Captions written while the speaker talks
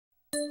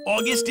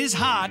August is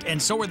hot,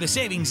 and so are the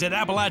savings at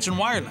Appalachian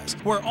Wireless,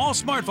 where all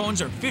smartphones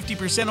are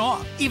 50%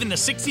 off. Even the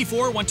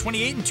 64,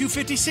 128, and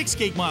 256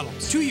 gig models.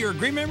 2-year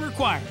agreement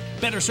required.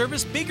 Better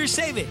service, bigger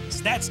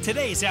savings. That's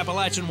today's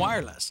Appalachian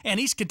Wireless and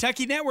East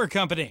Kentucky Network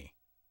Company.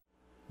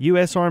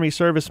 U.S. Army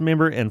service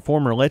member and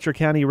former Letcher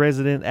County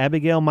resident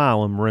Abigail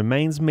Milam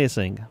remains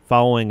missing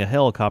following a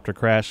helicopter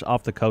crash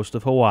off the coast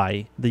of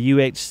Hawaii. The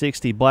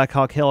UH-60 Black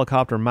Hawk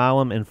helicopter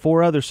Milam and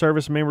 4 other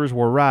service members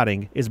were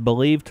riding is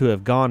believed to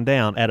have gone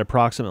down at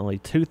approximately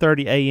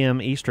 2:30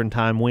 a.m. Eastern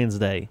Time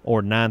Wednesday,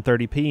 or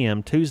 9:30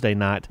 p.m. Tuesday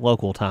night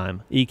local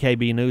time.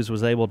 EKB News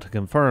was able to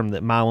confirm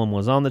that Milam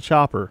was on the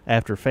chopper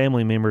after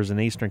family members in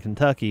eastern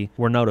Kentucky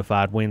were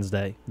notified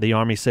Wednesday. The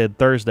Army said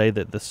Thursday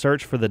that the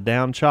search for the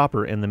downed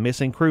chopper and the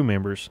missing crew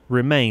members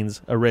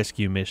remains a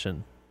rescue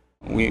mission.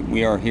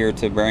 We are here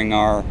to bring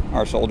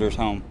our soldiers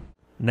home.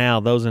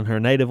 Now those in her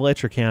native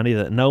Letcher County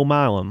that know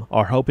Milam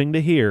are hoping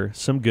to hear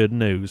some good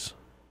news.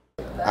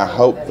 I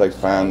hope they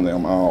find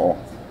them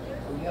all,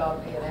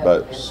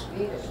 but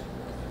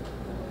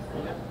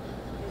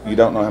you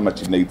don't know how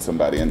much you need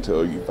somebody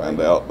until you find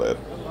out that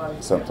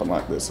something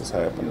like this has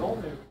happened.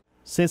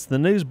 Since the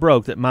news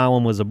broke that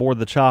Milam was aboard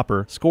the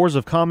chopper, scores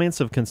of comments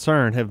of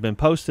concern have been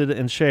posted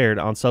and shared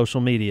on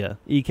social media.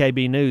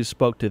 EKB News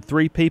spoke to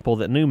 3 people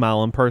that knew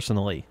Milam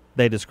personally.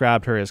 They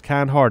described her as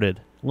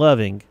kind-hearted,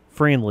 loving,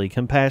 friendly,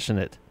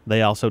 compassionate.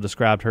 They also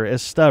described her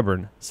as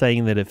stubborn,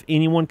 saying that if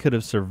anyone could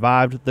have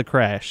survived the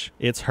crash,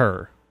 it's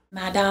her.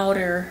 My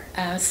daughter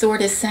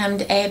sort of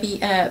summed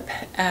Abby up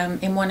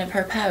in one of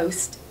her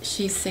posts.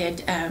 She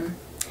said,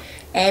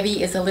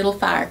 Abby is a little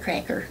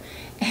firecracker.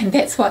 And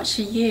that's what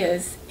she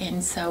is,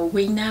 and so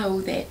we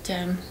know that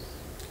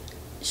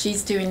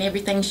she's doing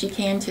everything she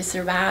can to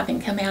survive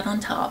and come out on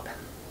top.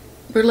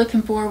 We're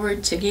looking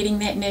forward to getting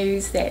that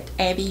news that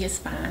Abby is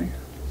fine.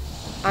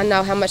 I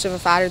know how much of a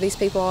fighter these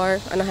people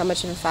are. I know how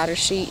much of a fighter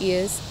she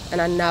is,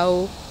 and I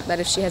know that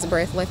if she has a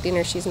breath left in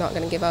her, she's not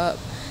going to give up,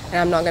 and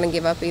I'm not going to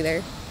give up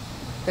either,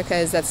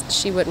 because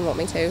she wouldn't want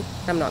me to,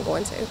 and I'm not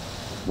going to.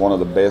 One of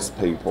the best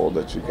people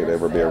that you could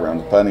ever be around,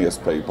 the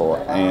funniest people,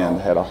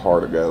 and had a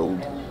heart of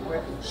gold.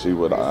 She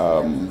would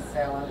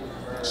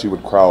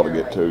crawl to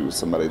get to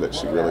somebody that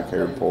she really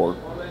cared for.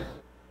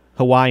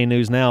 Hawaii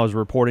News Now is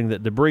reporting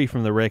that debris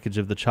from the wreckage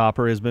of the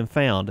chopper has been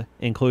found,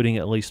 including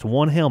at least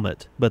 1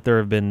 helmet, but there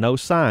have been no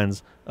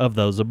signs of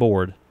those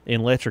aboard.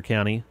 In Letcher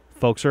County,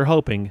 folks are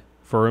hoping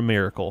for a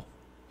miracle.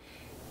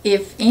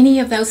 If any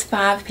of those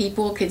 5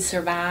 people could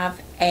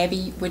survive,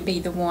 Abby would be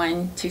the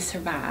one to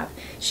survive.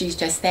 She's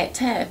just that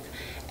tough,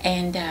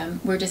 and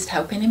we're just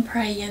hoping and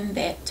praying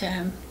that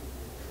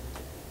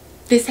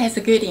this has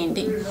a good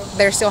ending.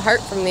 They're still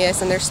hurt from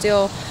this, and they're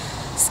still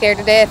scared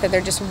to death, and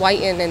they're just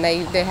waiting, and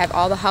they have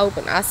all the hope,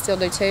 and I still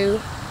do too,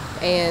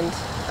 and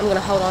I'm going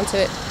to hold on to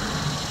it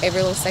every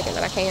little second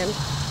that I can.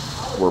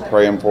 We're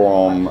praying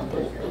for them,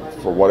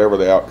 for whatever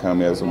the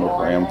outcome is, and we're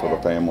praying for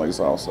the families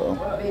also.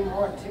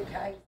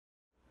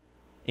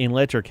 In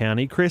Letcher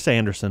County, Chris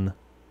Anderson,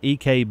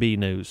 EKB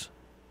News.